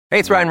Hey,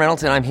 it's Ryan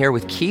Reynolds, and I'm here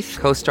with Keith,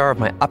 co-star of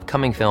my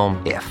upcoming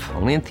film, If,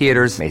 only in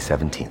theaters May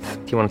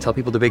 17th. Do you want to tell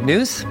people the big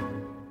news?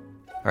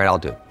 All right, I'll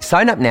do it.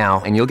 Sign up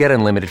now and you'll get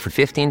unlimited for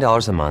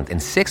 $15 a month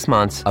and 6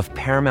 months of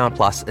Paramount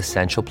Plus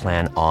Essential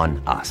Plan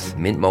on us.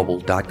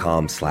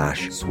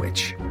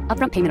 MintMobile.com/switch.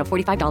 Upfront payment of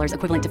 $45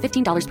 equivalent to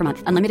 $15 per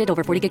month. Unlimited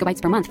over 40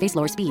 gigabytes per month. Face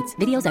lower speeds.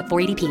 Videos at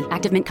 480p.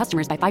 Active Mint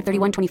customers by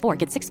 531.24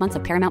 get 6 months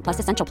of Paramount Plus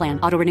Essential Plan.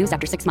 Auto renews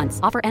after 6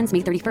 months. Offer ends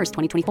May 31st,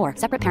 2024.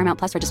 Separate Paramount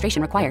Plus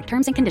registration required.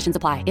 Terms and conditions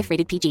apply if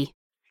rated PG.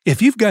 If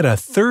you've got a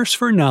thirst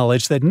for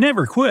knowledge that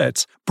never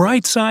quits,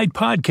 Brightside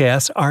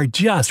Podcasts are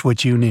just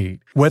what you need.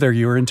 Whether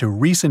you're into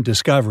recent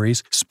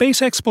discoveries, space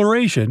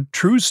exploration,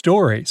 true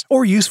stories,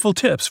 or useful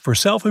tips for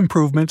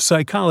self-improvement,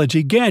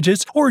 psychology,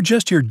 gadgets, or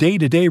just your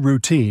day-to-day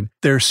routine,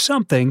 there's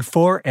something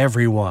for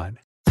everyone.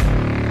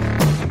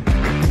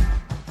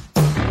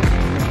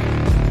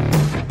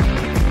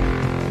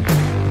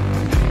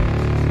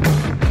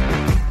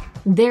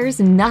 There's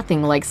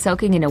nothing like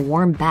soaking in a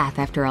warm bath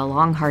after a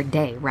long, hard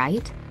day,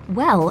 right?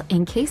 Well,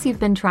 in case you've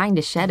been trying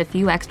to shed a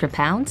few extra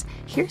pounds,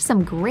 here's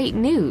some great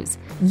news.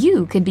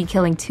 You could be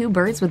killing 2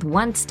 birds with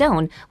 1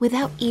 stone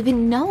without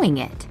even knowing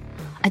it.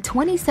 A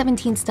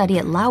 2017 study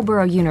at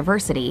Loughborough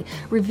University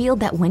revealed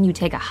that when you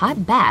take a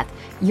hot bath,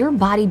 your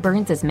body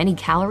burns as many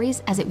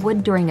calories as it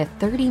would during a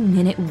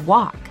 30-minute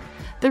walk.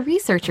 The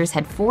researchers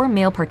had 4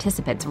 male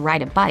participants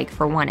ride a bike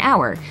for 1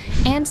 hour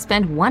and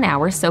spend 1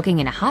 hour soaking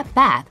in a hot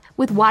bath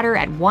with water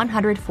at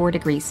 104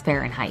 degrees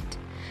Fahrenheit.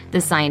 The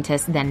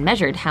scientists then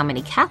measured how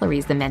many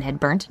calories the men had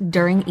burnt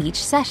during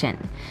each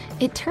session.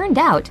 It turned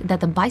out that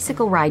the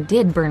bicycle ride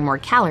did burn more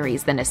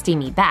calories than a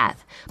steamy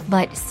bath,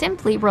 but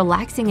simply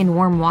relaxing in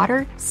warm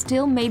water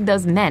still made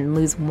those men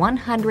lose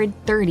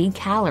 130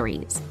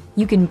 calories.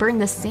 You can burn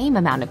the same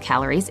amount of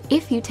calories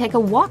if you take a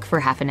walk for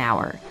half an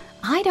hour.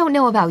 I don't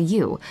know about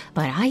you,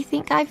 but I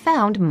think I've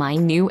found my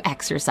new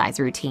exercise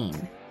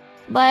routine.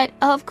 But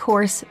of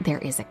course, there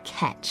is a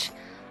catch.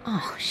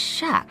 Oh,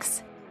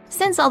 shucks.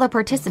 Since all the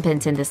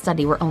participants in the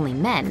study were only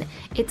men,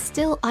 it's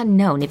still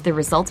unknown if the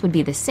results would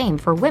be the same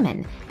for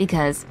women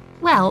because,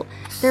 well,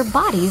 their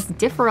bodies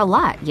differ a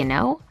lot, you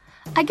know?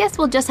 I guess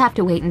we'll just have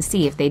to wait and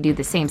see if they do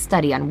the same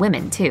study on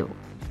women, too.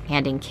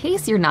 And in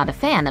case you're not a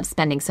fan of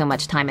spending so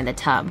much time in the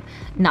tub,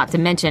 not to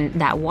mention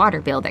that water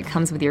bill that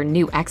comes with your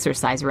new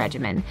exercise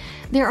regimen,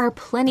 there are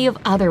plenty of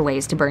other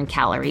ways to burn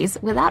calories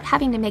without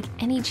having to make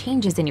any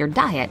changes in your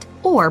diet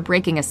or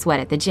breaking a sweat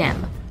at the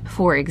gym.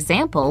 For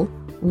example,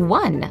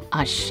 1.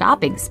 A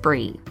shopping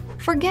spree.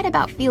 Forget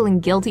about feeling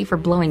guilty for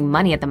blowing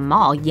money at the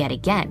mall yet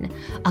again.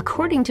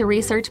 According to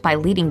research by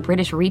leading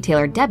British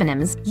retailer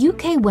Debenhams,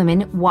 UK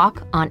women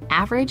walk on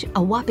average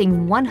a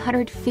whopping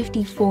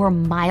 154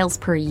 miles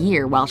per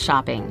year while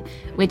shopping,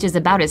 which is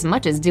about as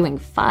much as doing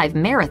 5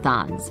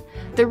 marathons.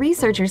 The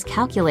researchers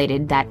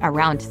calculated that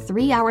around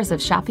 3 hours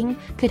of shopping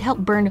could help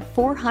burn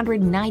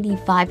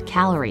 495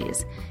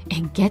 calories.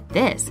 And get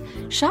this,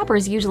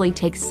 shoppers usually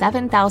take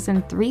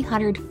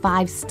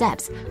 7,305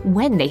 steps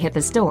when they hit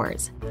the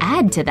stores.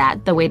 Add to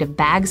that the weight of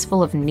bags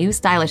full of new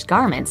stylish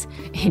garments,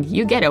 and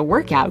you get a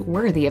workout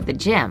worthy of the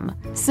gym.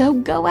 So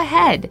go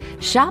ahead,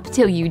 shop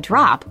till you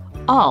drop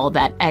all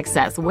that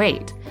excess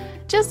weight.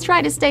 Just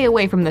try to stay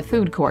away from the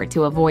food court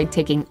to avoid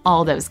taking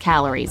all those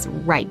calories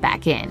right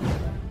back in.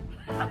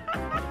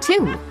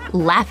 2.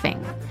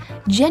 Laughing.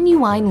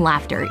 Genuine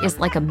laughter is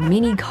like a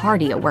mini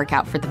cardio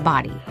workout for the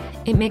body.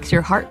 It makes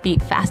your heart beat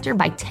faster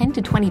by 10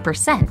 to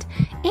 20%,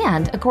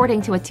 and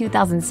according to a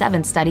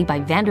 2007 study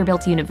by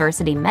Vanderbilt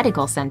University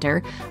Medical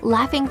Center,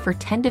 laughing for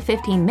 10 to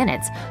 15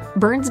 minutes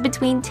burns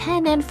between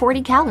 10 and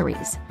 40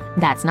 calories.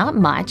 That's not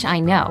much,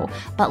 I know,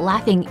 but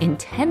laughing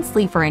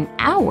intensely for an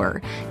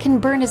hour can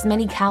burn as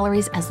many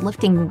calories as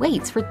lifting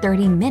weights for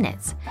 30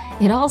 minutes.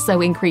 It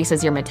also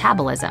increases your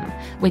metabolism,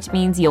 which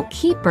means you'll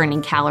keep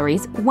burning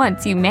calories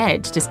once you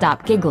manage to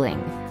stop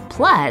giggling.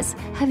 Plus,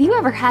 have you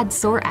ever had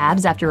sore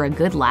abs after a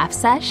good laugh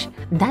sesh?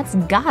 That's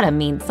gotta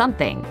mean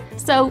something.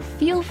 So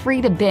feel free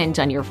to binge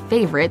on your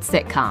favorite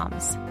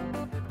sitcoms.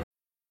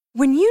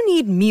 When you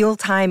need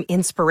mealtime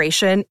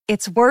inspiration,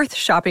 it's worth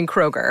shopping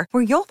Kroger,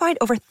 where you'll find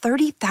over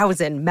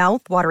 30,000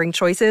 mouth-watering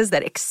choices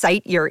that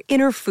excite your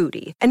inner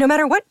foodie. And no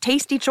matter what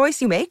tasty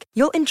choice you make,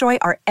 you'll enjoy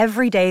our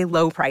everyday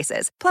low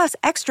prices, plus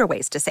extra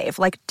ways to save,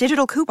 like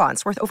digital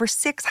coupons worth over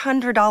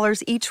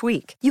 $600 each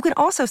week. You can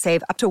also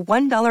save up to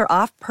 $1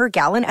 off per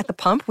gallon at the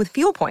pump with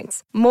fuel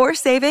points. More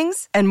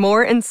savings and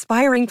more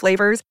inspiring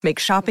flavors make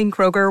shopping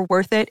Kroger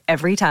worth it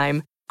every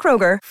time.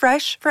 Kroger,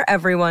 fresh for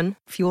everyone.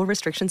 Fuel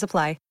restrictions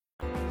apply.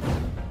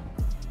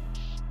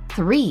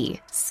 3.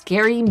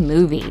 Scary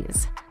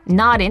movies.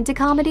 Not into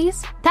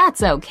comedies?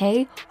 That's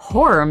okay.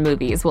 Horror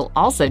movies will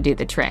also do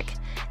the trick.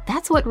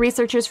 That's what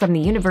researchers from the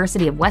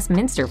University of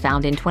Westminster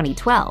found in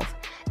 2012.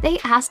 They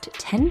asked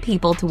 10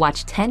 people to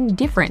watch 10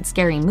 different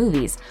scary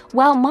movies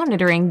while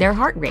monitoring their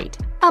heart rate,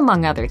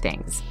 among other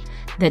things.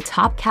 The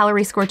top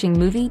calorie-scorching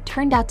movie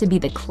turned out to be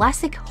the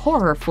classic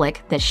horror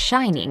flick The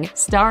Shining,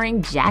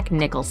 starring Jack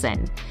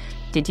Nicholson.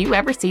 Did you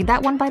ever see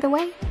that one, by the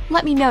way?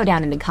 Let me know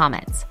down in the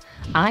comments.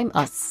 I'm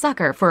a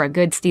sucker for a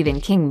good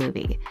Stephen King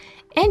movie.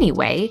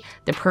 Anyway,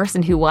 the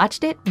person who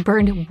watched it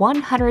burned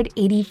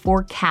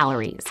 184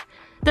 calories.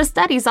 The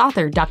study's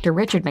author, Dr.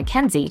 Richard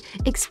McKenzie,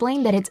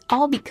 explained that it's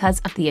all because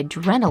of the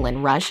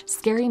adrenaline rush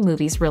scary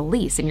movies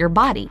release in your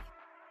body.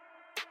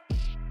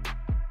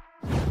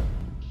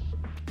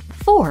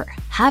 4.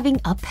 Having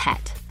a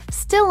pet.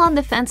 Still on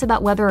the fence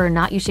about whether or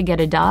not you should get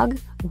a dog?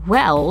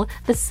 Well,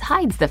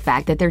 besides the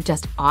fact that they're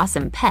just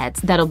awesome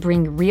pets that'll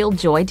bring real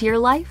joy to your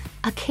life,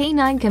 a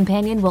canine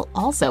companion will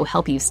also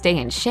help you stay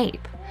in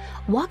shape.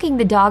 Walking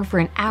the dog for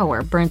an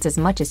hour burns as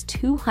much as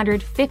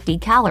 250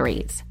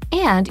 calories,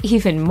 and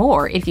even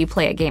more if you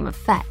play a game of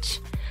fetch.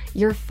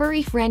 Your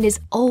furry friend is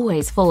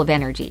always full of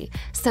energy,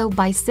 so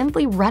by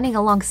simply running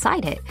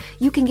alongside it,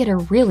 you can get a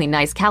really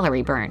nice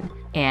calorie burn.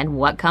 And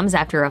what comes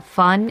after a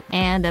fun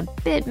and a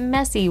bit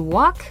messy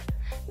walk?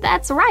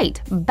 That's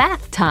right,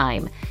 bath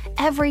time!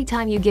 Every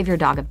time you give your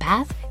dog a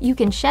bath, you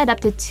can shed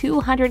up to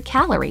 200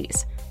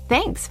 calories.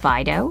 Thanks,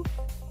 Fido!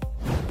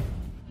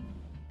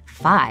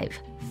 5.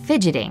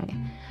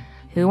 Fidgeting.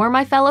 Who are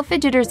my fellow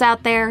fidgeters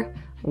out there?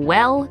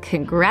 Well,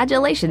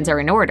 congratulations are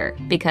in order,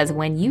 because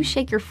when you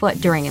shake your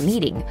foot during a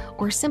meeting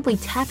or simply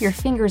tap your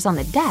fingers on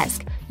the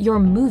desk, you're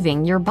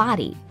moving your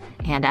body.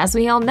 And as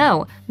we all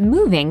know,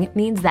 moving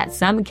means that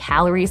some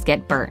calories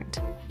get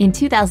burned. In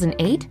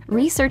 2008,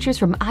 researchers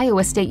from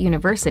Iowa State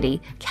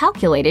University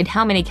calculated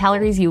how many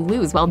calories you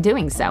lose while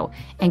doing so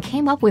and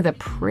came up with a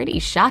pretty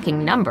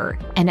shocking number,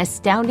 an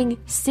astounding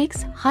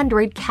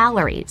 600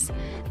 calories.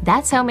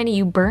 That's how many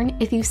you burn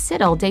if you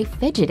sit all day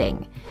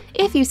fidgeting.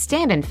 If you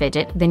stand and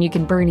fidget, then you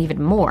can burn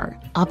even more,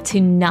 up to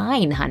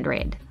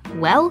 900.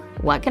 Well,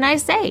 what can I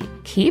say?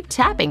 Keep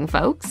tapping,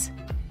 folks.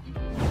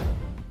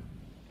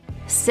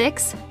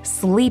 6.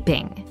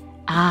 Sleeping.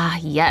 Ah,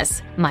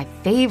 yes, my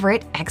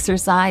favorite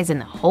exercise in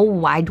the whole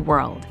wide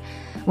world.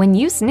 When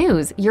you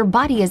snooze, your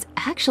body is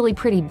actually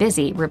pretty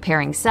busy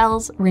repairing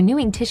cells,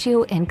 renewing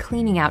tissue, and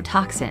cleaning out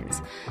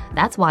toxins.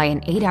 That's why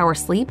an 8-hour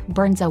sleep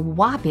burns a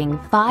whopping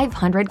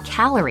 500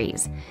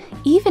 calories.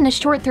 Even a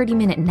short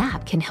 30-minute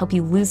nap can help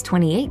you lose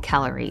 28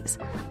 calories.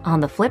 On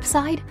the flip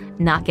side,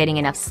 not getting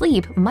enough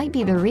sleep might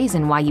be the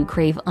reason why you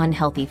crave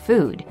unhealthy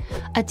food.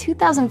 A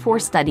 2004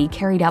 study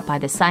carried out by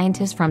the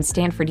scientists from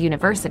Stanford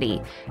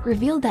University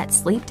revealed that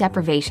sleep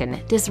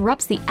deprivation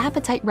disrupts the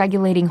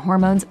appetite-regulating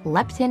hormones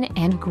leptin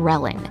and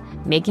ghrelin,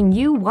 making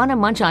you want to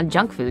munch on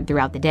junk food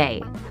throughout the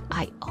day.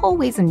 I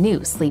always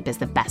knew sleep is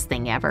the best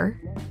thing ever.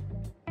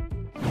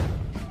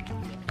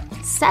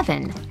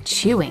 7.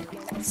 Chewing.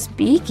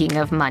 Speaking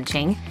of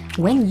munching,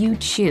 when you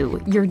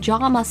chew, your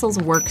jaw muscles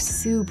work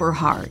super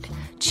hard.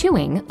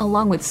 Chewing,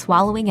 along with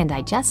swallowing and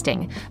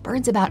digesting,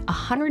 burns about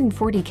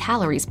 140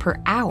 calories per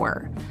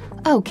hour.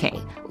 Okay,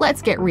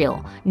 let's get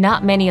real.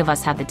 Not many of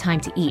us have the time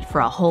to eat for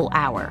a whole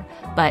hour,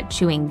 but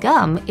chewing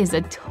gum is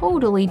a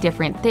totally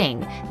different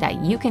thing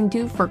that you can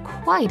do for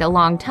quite a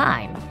long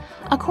time.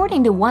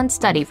 According to one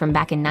study from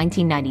back in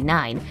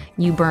 1999,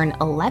 you burn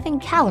 11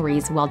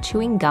 calories while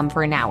chewing gum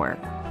for an hour.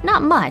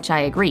 Not much, I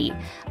agree.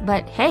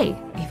 But hey,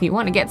 if you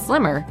want to get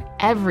slimmer,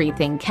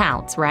 everything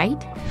counts,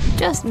 right?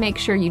 Just make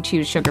sure you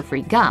choose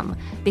sugar-free gum,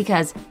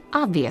 because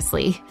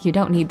obviously you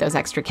don't need those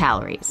extra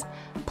calories.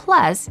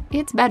 Plus,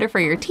 it's better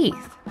for your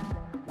teeth.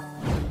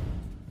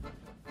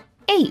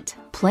 8.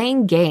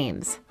 Playing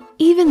games.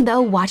 Even though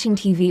watching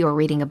TV or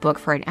reading a book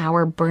for an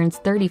hour burns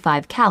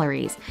 35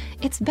 calories,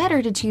 it's better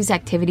to choose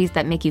activities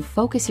that make you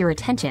focus your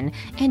attention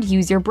and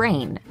use your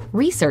brain.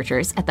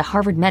 Researchers at the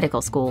Harvard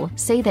Medical School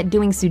say that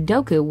doing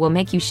Sudoku will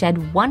make you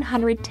shed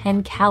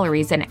 110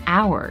 calories an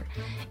hour.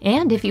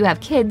 And if you have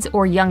kids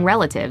or young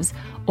relatives,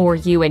 or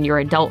you and your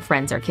adult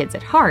friends are kids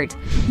at heart,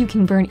 you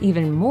can burn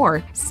even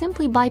more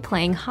simply by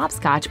playing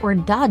hopscotch or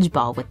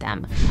dodgeball with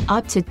them,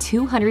 up to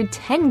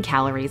 210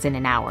 calories in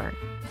an hour.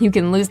 You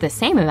can lose the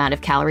same amount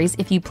of calories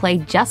if you play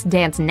Just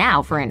Dance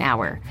Now for an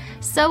hour.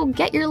 So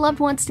get your loved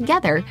ones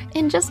together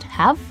and just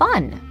have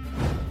fun.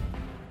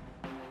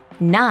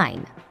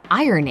 9.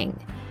 Ironing.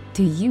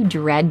 Do you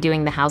dread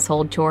doing the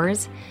household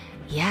chores?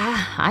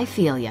 Yeah, I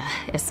feel ya,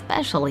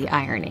 especially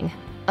ironing.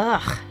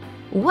 Ugh.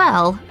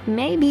 Well,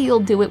 maybe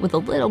you'll do it with a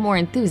little more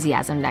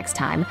enthusiasm next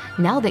time,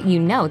 now that you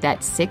know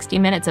that 60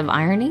 minutes of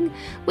ironing,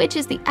 which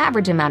is the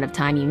average amount of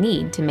time you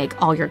need to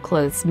make all your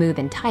clothes smooth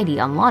and tidy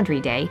on laundry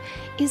day,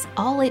 is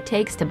all it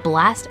takes to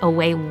blast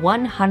away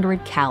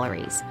 100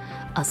 calories.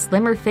 A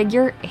slimmer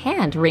figure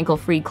and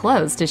wrinkle-free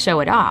clothes to show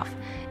it off.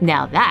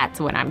 Now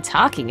that's what I'm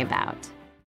talking about.